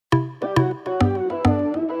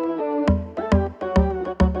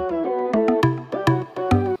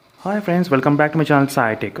Hi friends, welcome back to my channel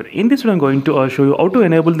saitechguruu. In this video I'm going to show you how to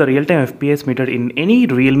enable the real-time FPS meter in any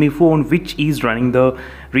Realme phone which is running the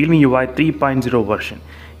Realme UI 3.0 version.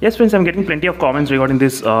 Yes friends, I'm getting plenty of comments regarding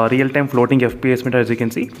this real-time floating FPS meter, as you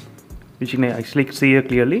can see, which you can actually see here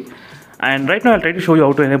clearly. And right now I'll try to show you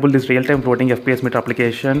how to enable this real-time floating FPS meter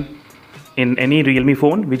application in any Realme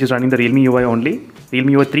phone which is running the Realme UI only,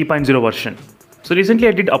 Realme UI 3.0 version. So recently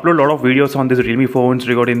I did upload a lot of videos on these Realme phones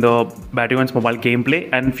regarding the battery one's mobile gameplay,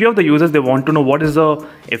 and few of the users, they want to know what is the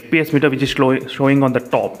FPS meter which is showing on the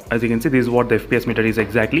top. As you can see, this is what the FPS meter is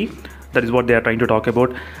exactly. That is what they are trying to talk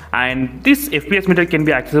about. And this FPS meter can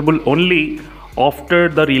be accessible only after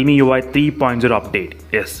the Realme UI 3.0 update.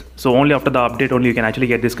 Yes, so only after the update only you can actually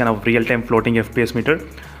get this kind of real-time floating FPS meter.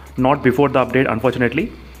 Not before the update,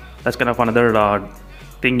 unfortunately. That's kind of another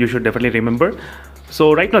thing you should definitely remember.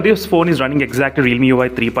 So right now this phone is running exactly Realme UI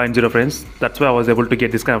 3.0 friends. That's why I was able to get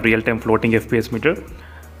this kind of real-time floating FPS meter.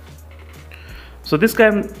 So this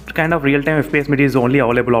kind of real-time FPS meter is only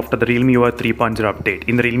available after the Realme UI 3.0 update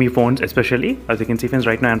in the Realme phones, especially. As you can see friends,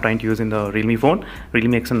 right now I'm trying to use in the Realme phone,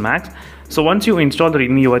 Realme X and Max. So once you install the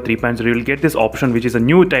Realme UI 3.0, you will get this option which is a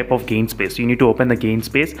new type of gain space. You need to open the gain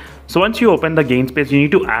space. So once you open the gain space, you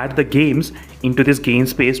need to add the games into this gain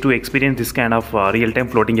space to experience this kind of real-time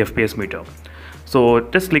floating FPS meter. So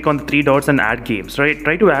just click on the three dots and add games, right?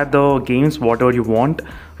 Try to add the games whatever you want.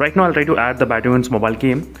 Right now I'll try to add the battery one's mobile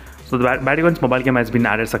game. So the battery one's mobile game has been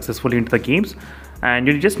added successfully into the games, and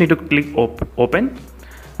you just need to click open.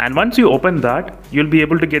 And once you open that, you'll be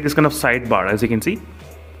able to get this kind of sidebar. As you can see,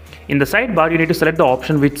 in the sidebar you need to select the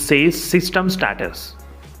option which says system status.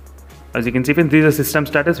 As you can see, this is a system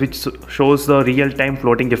status which shows the real-time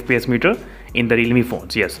floating FPS meter in the Realme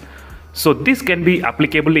phones. Yes. So this can be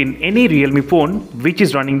applicable in any Realme phone which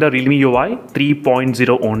is running the Realme UI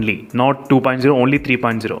 3.0 only, not 2.0, only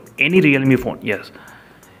 3.0. Any Realme phone, yes.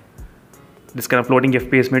 This kind of floating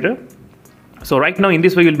FPS meter. So right now in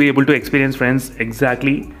this way you'll be able to experience friends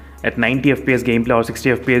exactly at 90 FPS gameplay or 60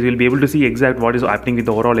 FPS. You'll be able to see exactly what is happening with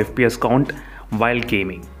the overall FPS count while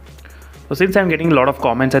gaming. So since I'm getting a lot of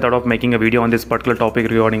comments, I thought of making a video on this particular topic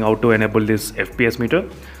regarding how to enable this FPS meter.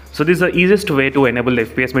 So this is the easiest way to enable the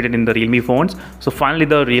FPS meter in the Realme phones. So finally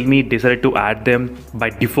the Realme decided to add them by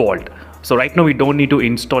default. So right now we don't need to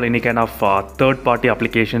install any kind of third-party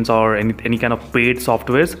applications or any kind of paid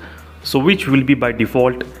softwares. So which will be by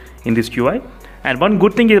default in this UI. And one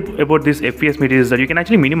good thing about this FPS meter is that you can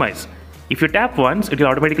actually minimize. If you tap once, it will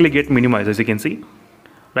automatically get minimized, as you can see.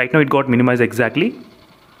 Right now it got minimized exactly.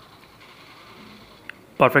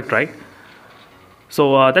 Perfect, right?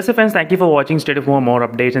 So that's it friends, thank you for watching. Stay tuned for more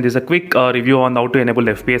updates, and this is a quick review on how to enable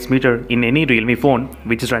the FPS meter in any Realme phone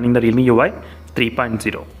which is running the Realme UI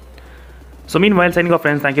 3.0. So meanwhile, signing off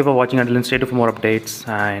friends, thank you for watching. Until then, stay tuned for more updates,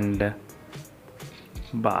 and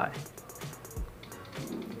bye.